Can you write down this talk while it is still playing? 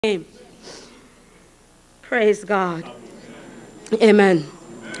name. Praise God. Amen.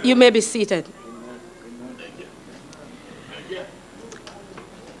 You may be seated.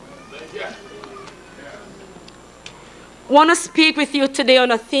 I want to speak with you today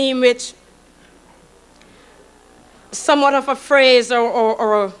on a theme which somewhat of a phrase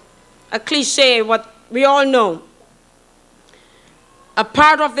or a cliche, what we all know. A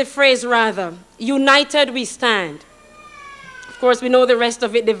part of the phrase rather, united we stand. Of course, we know the rest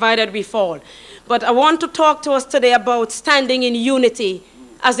of it, divided we fall. But I want to talk to us today about standing in unity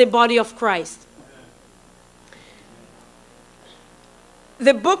as a body of Christ.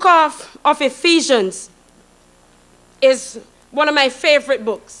 The book of Ephesians is one of my favorite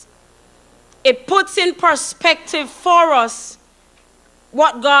books. It puts in perspective for us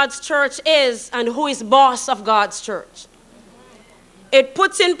what God's church is and who is boss of God's church. It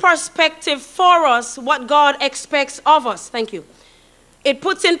puts in perspective for us what God expects of us. Thank you. It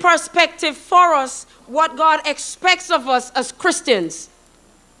puts in perspective for us what God expects of us as Christians,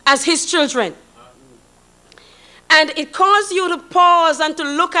 as his children. And it calls you to pause and to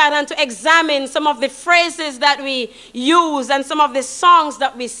look at and to examine some of the phrases that we use and some of the songs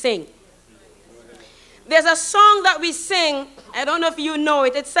that we sing. There's a song that we sing, I don't know if you know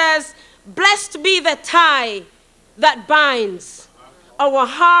it. It says, "Blessed be the tie that binds our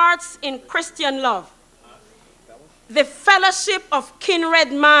hearts in Christian love. The fellowship of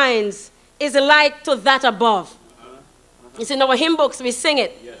kindred minds is like to that above." It's in our hymn books, we sing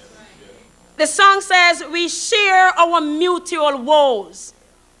it. Yes. The song says, we share our mutual woes,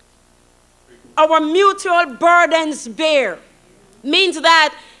 our mutual burdens bear. Means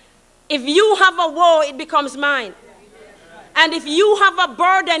that if you have a woe, it becomes mine. And if you have a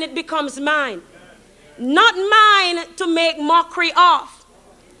burden, it becomes mine. Not mine to make mockery of,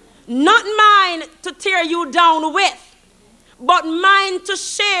 not mine to tear you down with, but mine to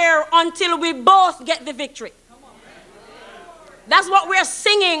share until we both get the victory. That's what we're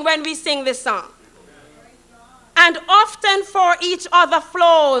singing when we sing this song. And often for each other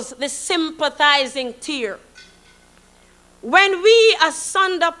flows the sympathizing tear. When we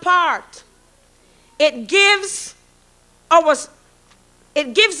asunder part, it gives us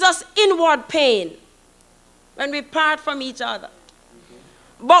inward pain when we part from each other.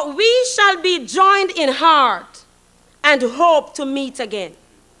 But we shall be joined in heart and hope to meet again.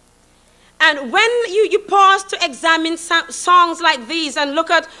 And when you pause to examine songs like these and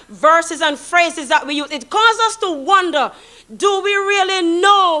look at verses and phrases that we use, it causes us to wonder, do we really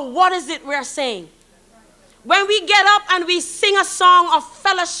know what is it we're saying? When we get up and we sing a song of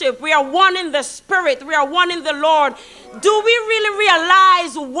fellowship, we are one in the Spirit, we are one in the Lord. Do we really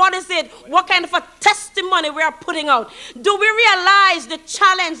realize what is it, what kind of a testimony we are putting out? Do we realize the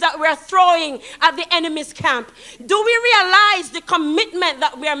challenge that we are throwing at the enemy's camp? Do we realize the commitment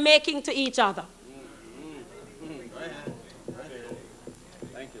that we are making to each other?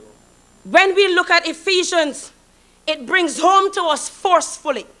 When we look at Ephesians, it brings home to us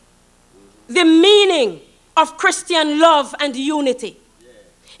forcefully the meaning of Christian love and unity.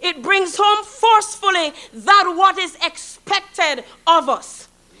 It brings home forcefully that what is expected of us.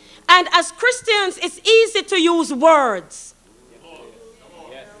 And as Christians, it's easy to use words.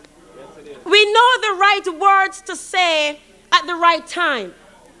 We know the right words to say at the right time.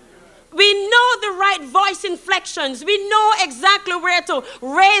 We know the right voice inflections. We know exactly where to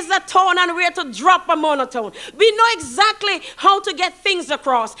raise a tone and where to drop a monotone. We know exactly how to get things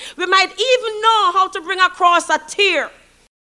across. We might even know how to bring across a tear.